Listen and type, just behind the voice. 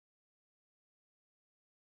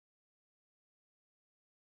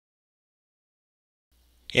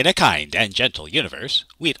In a kind and gentle universe,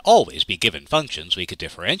 we'd always be given functions we could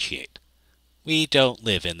differentiate. We don't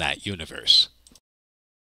live in that universe.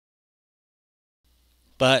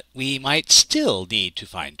 But we might still need to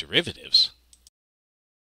find derivatives.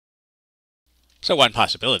 So one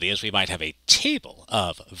possibility is we might have a table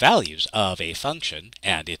of values of a function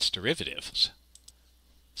and its derivatives.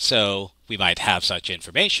 So we might have such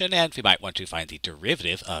information, and we might want to find the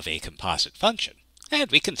derivative of a composite function. And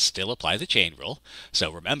we can still apply the chain rule.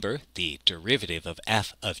 So remember, the derivative of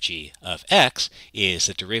f of g of x is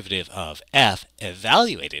the derivative of f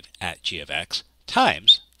evaluated at g of x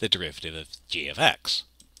times the derivative of g of x.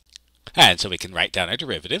 And so we can write down our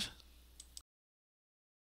derivative.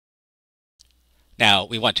 Now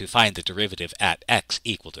we want to find the derivative at x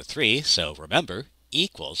equal to 3, so remember,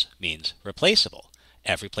 equals means replaceable.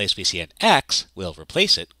 Every place we see an x, we'll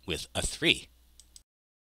replace it with a 3.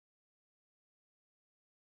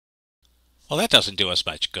 Well, that doesn't do us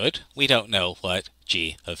much good. We don't know what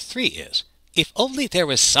g of 3 is. If only there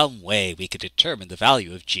was some way we could determine the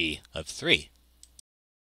value of g of 3.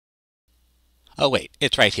 Oh wait,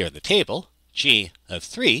 it's right here in the table. G of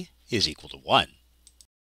 3 is equal to 1.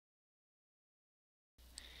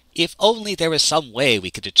 If only there was some way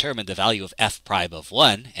we could determine the value of f prime of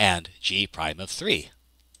 1 and g prime of 3.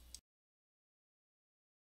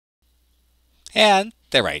 And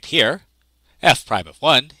they're right here. F prime of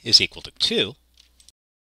 1 is equal to 2.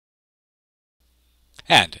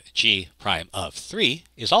 And g prime of 3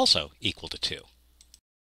 is also equal to 2.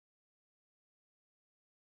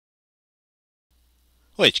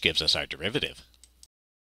 Which gives us our derivative.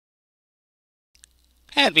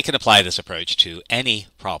 And we can apply this approach to any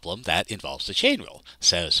problem that involves the chain rule.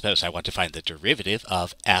 So suppose I want to find the derivative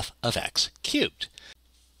of f of x cubed.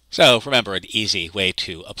 So remember, an easy way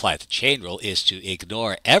to apply the chain rule is to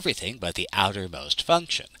ignore everything but the outermost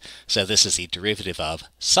function. So this is the derivative of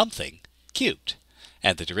something cubed.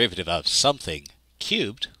 And the derivative of something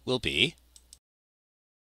cubed will be...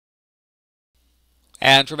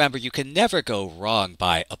 And remember, you can never go wrong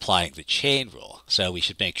by applying the chain rule, so we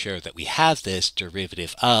should make sure that we have this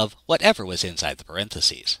derivative of whatever was inside the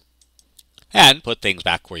parentheses. And put things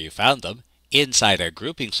back where you found them. Inside our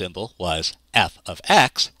grouping symbol was f of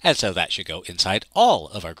x, and so that should go inside all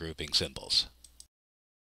of our grouping symbols.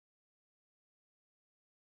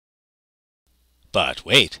 But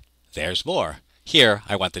wait, there's more. Here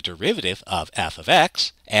I want the derivative of f of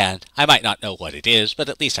x, and I might not know what it is, but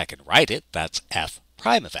at least I can write it. That's f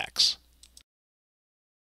prime of x.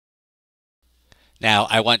 Now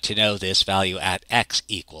I want to know this value at x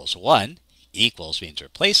equals 1. Equals means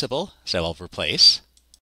replaceable, so I'll replace.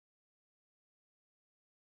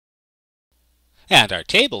 And our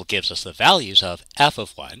table gives us the values of f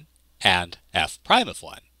of 1 and f prime of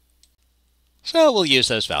 1. So we'll use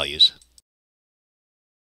those values,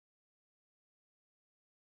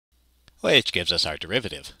 which gives us our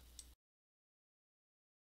derivative.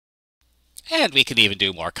 And we can even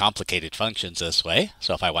do more complicated functions this way.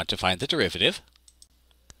 So if I want to find the derivative,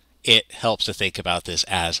 it helps to think about this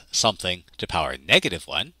as something to power negative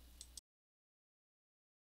 1.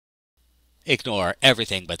 Ignore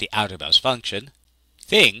everything but the outermost function.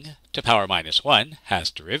 Thing to power minus 1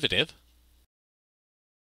 has derivative.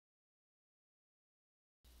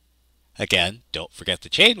 Again, don't forget the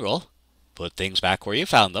chain rule. Put things back where you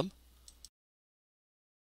found them.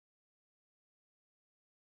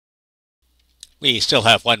 We still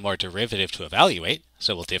have one more derivative to evaluate,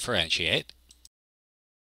 so we'll differentiate.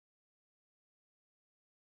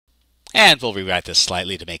 And we'll rewrite this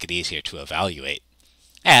slightly to make it easier to evaluate.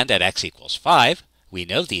 And at x equals 5, we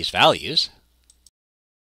know these values.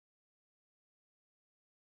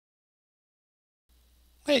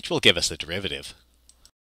 Which will give us the derivative.